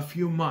like a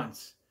few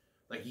months.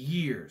 Like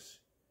years.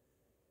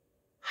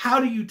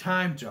 How do you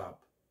time jump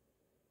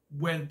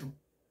when the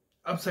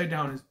Upside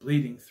Down is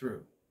bleeding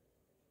through?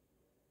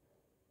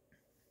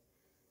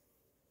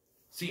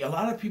 See, a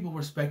lot of people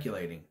were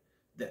speculating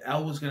that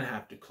Elle was going to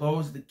have to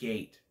close the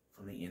gate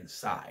from the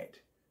inside.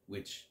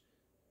 Which,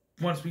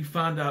 once we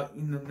found out,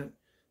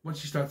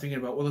 once you start thinking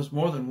about, well, there's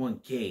more than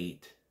one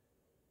gate.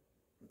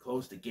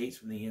 Close the gates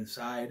from the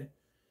inside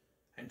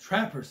and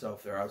trap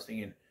herself there. I was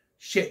thinking,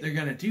 shit, they're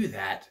going to do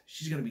that.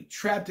 She's going to be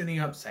trapped in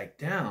the Upside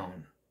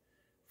Down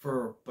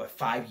for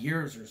 5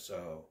 years or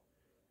so.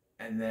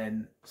 And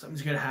then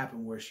something's going to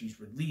happen where she's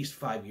released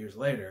 5 years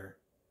later.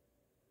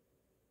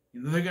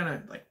 They're going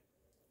to like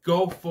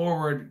go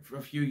forward for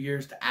a few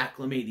years to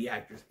acclimate the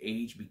actor's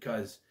age,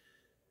 because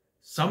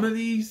some of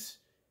these,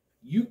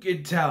 you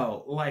could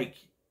tell, like,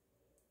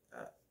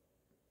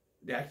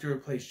 the actor who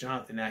plays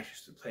Jonathan, the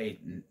actress who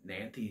played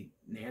Nancy,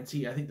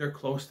 I think they're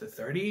close to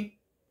 30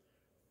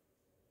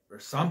 or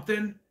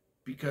something,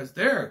 because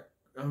they're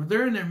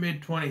in their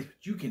mid-20s, but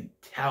you can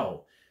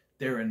tell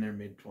they're in their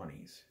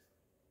mid-20s.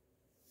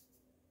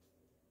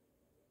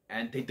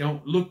 And they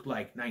don't look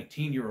like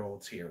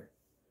 19-year-olds here.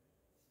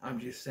 I'm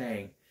just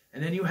saying.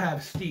 And then you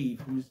have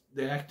Steve, who's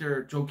the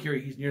actor, Joe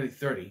Keery, he's nearly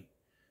 30.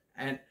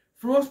 And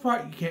for the most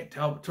part, you can't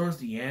tell, but towards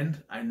the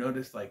end, I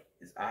noticed like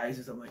his eyes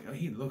and something like, oh,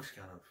 he looks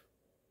kind of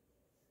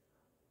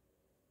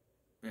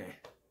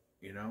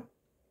you know?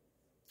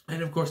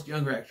 And of course, the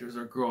younger actors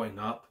are growing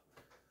up.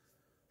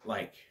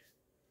 Like,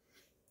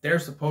 they're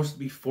supposed to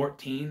be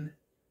 14.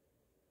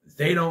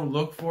 They don't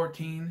look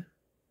 14.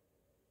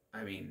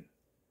 I mean,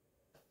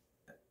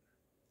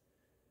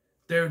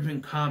 there have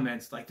been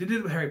comments, like they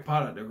did with Harry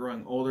Potter, they're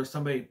growing older.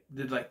 Somebody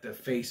did like the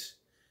face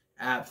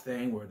app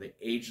thing where they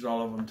aged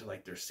all of them to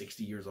like they're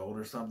 60 years old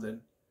or something.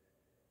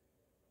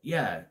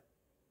 Yeah,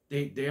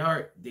 they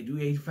do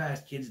age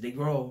fast, kids. They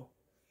grow.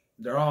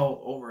 They're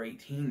all over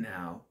 18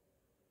 now.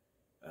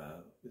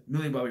 With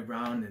Millie Bobby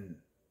Brown and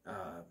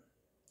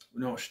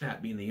Noah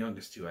Schnapp being the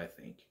youngest two, I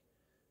think.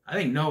 I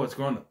think Noah's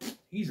grown up.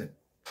 He's a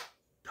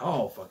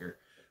tall fucker.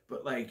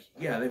 But, like,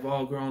 yeah, they've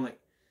all grown. Like,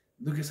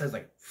 Lucas has,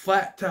 like,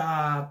 flat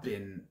top.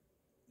 And,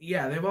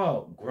 yeah, they've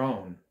all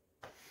grown.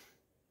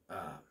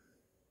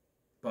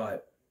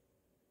 But,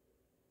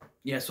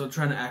 yeah, so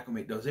trying to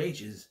acclimate those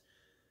ages.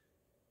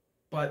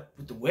 But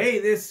with the way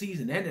this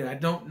season ended, I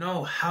don't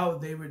know how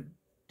they would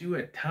do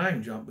a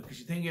time jump, because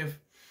you think if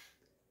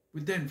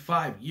within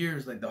 5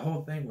 years, like, the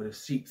whole thing would have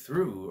seeped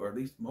through, or at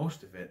least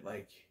most of it,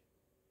 like,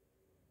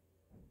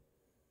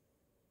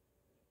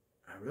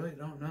 I really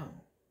don't know.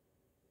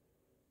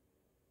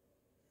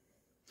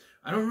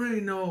 I don't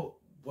really know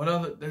what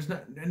other, there's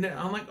not, and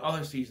unlike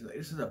other seasons,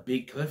 this is a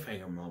big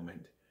cliffhanger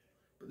moment,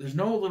 but there's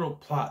no little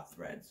plot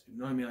threads, you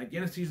know what I mean? Like,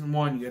 in season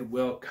 1, you had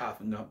Will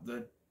coughing up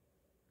the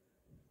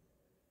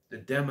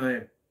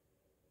demi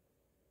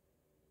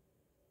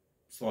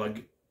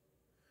slug.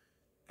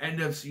 End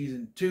of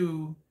season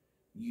 2,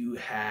 you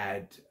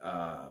had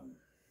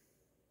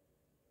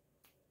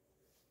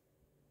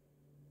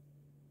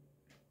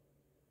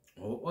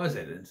what was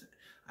it?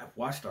 I've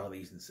watched all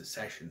these in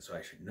succession, so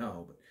I should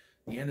know. But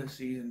the end of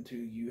season 2,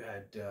 you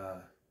had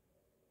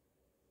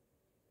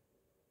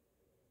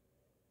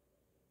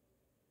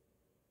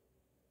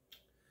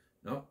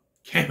nope,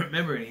 can't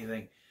remember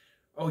anything.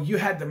 Oh, you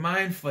had the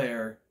Mind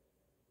Flayer,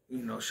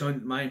 you know, showing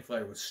that Mind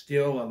Flayer was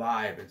still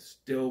alive and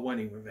still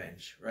wanting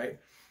revenge, right?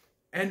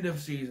 End of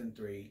season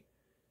 3,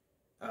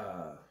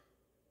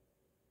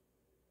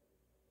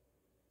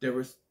 there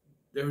was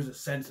a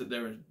sense that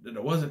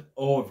it wasn't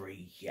over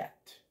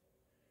yet.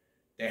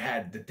 They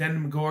had the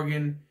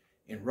Demogorgon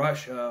in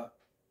Russia,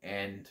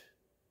 and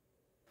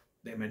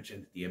they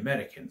mentioned the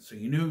Americans, so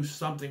you knew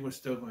something was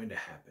still going to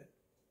happen.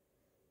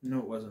 No,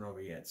 it wasn't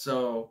over yet.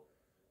 So,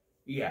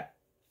 yeah,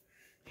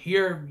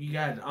 here you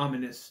got an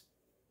ominous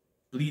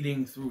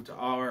bleeding through to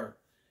our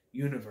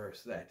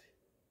universe that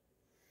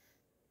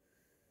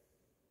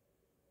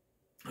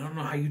I don't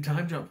know how you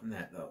time jump from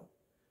that, though.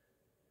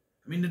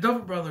 I mean, the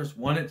Duffer Brothers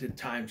wanted to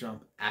time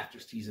jump after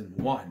season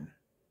 1,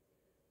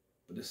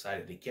 but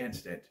decided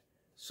against it.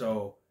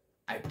 So,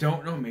 I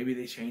don't know. Maybe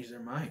they changed their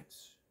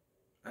minds.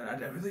 I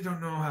really don't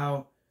know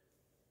how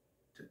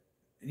to...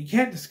 And you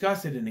can't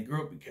discuss it in a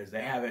group because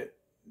they have it,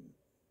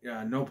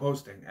 no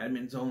posting,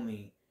 admins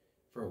only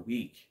for a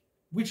week.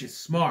 Which is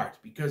smart,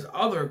 because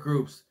other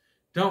groups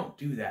don't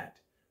do that.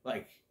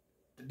 Like,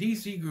 the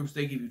DC groups,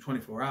 they give you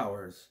 24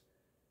 hours.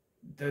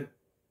 The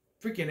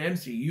freaking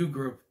MCU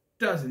group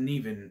doesn't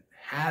even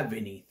have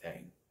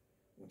anything,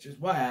 which is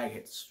why I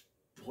get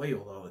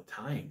spoiled all the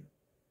time.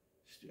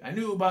 I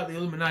knew about the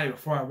Illuminati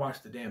before I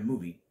watched the damn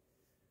movie.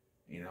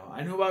 You know,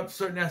 I knew about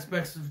certain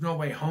aspects of No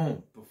Way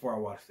Home before I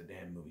watched the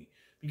damn movie.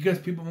 because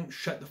people won't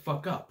shut the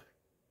fuck up.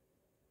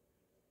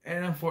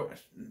 And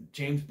unfortunately,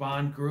 James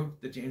Bond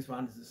group, the James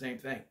Bond is the same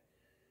thing.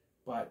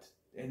 But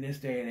in this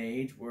day and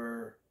age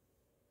where,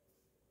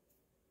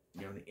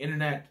 you know, the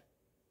internet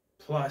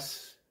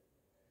plus,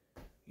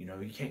 you know,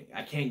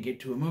 I can't get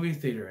to a movie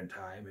theater in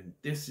time, and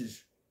this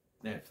is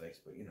Netflix,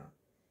 but you know.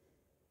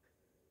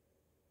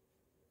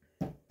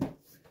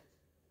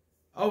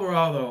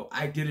 Overall, though,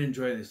 I did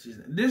enjoy this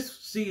season. This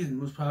season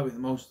was probably the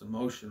most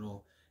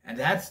emotional, and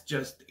that's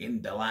just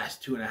in the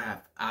last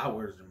 2.5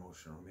 hours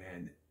emotional,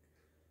 man.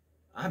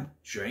 I'm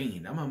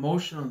drained. I'm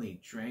emotionally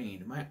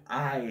drained. My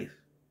eyes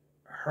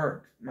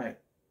hurt. My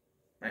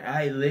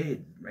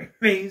eyelids, my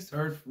face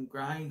hurts from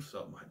crying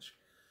so much.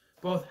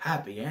 Both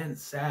happy and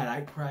sad.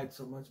 I cried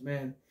so much,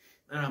 man.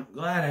 And I'm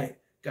glad I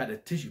got a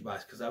tissue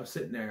box because I was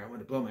sitting there. I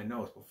went to blow my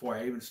nose before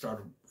I just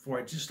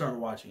started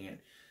watching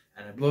it.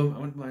 And I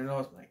went to my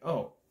nose. I'm like,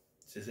 oh,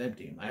 this is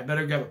empty. I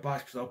better grab a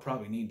box because I'll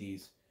probably need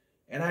these.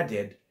 And I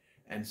did.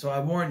 And so I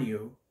warn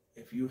you,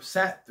 if you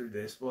sat through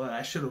this, well,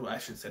 I should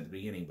have said at the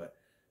beginning, but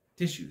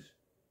tissues,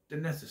 they're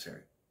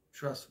necessary.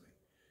 Trust me.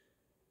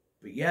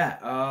 But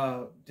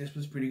yeah, this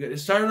was pretty good. It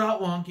started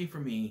out wonky for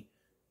me,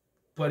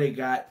 but it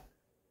got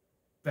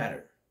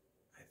better,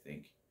 I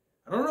think.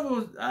 I don't know if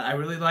it was... I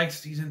really liked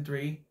season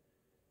 3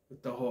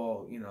 with the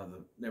whole, you know,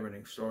 the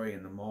Neverending Story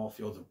and the mall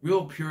feel, the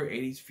real pure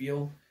 80s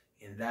feel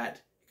in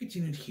that. It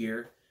continued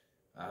here.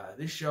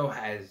 This show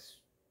has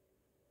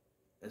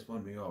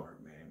won me over,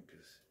 man,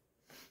 because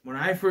when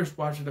I first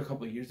watched it a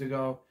couple of years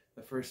ago,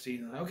 the first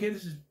season, like, okay,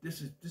 this is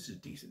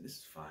decent, this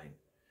is fine.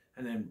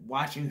 And then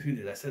watching through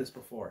this, I said this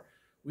before,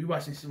 we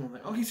watched season 1,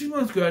 like, okay, season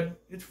 1's good,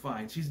 it's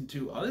fine. Season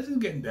 2, oh, this is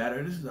getting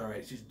better, this is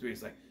alright. Season 3,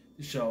 it's like,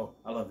 this show,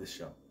 I love this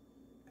show.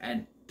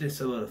 And this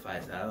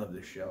solidifies that, I love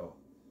this show.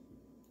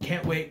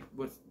 Can't wait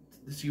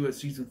to see what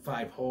season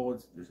 5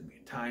 holds. There's going to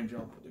be a time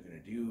jump, what they're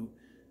going to do.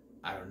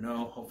 I don't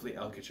know, hopefully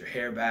Elle gets her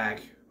hair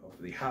back.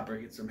 Hopefully Hopper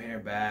gets some hair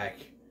back.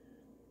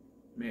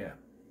 Yeah.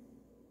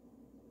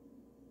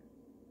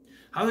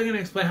 How are they going to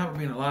explain Hopper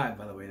being alive,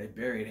 by the way? They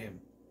buried him.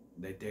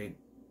 They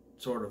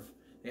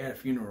had a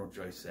funeral,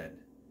 Joyce said.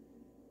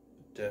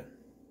 But,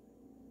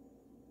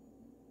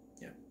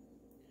 yeah.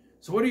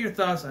 So what are your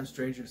thoughts on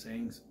Stranger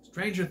Things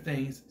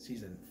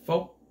season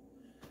 4?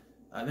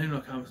 Let me know in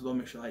the comments below.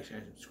 Make sure to like, share,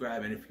 and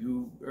subscribe. And if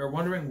you are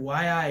wondering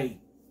why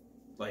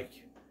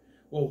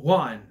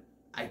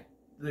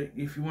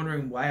if you're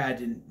wondering why I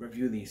didn't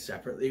review these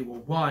separately,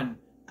 well, one,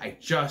 I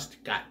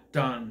just got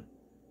done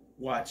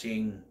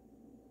watching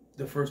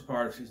the first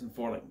part of season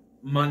 4, like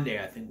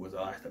Monday, I think was the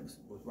last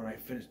episode, was when I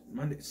finished.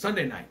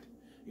 Sunday night.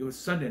 It was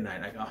Sunday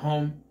night. I got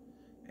home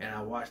and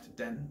I watched it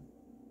then.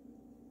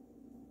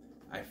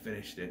 I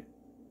finished it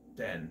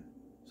then.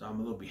 So I'm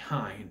a little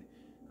behind.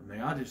 I'm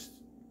like,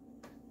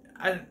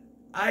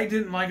 I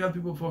didn't like other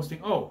people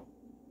posting, oh,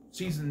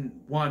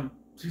 season 4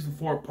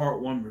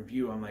 part 1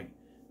 review. I'm like,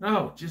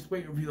 no, just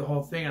wait to review the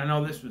whole thing. I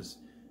know this was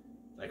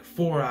like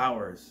 4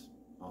 hours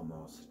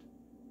almost,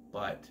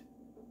 but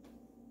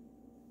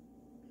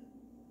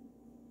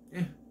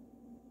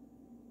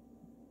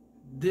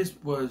this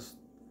was,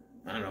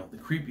 I don't know, the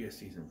creepiest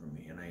season for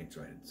me, and I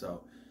enjoyed it.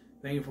 So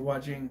thank you for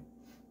watching.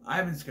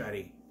 I've been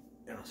Scotty,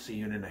 and I'll see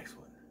you in the next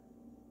one.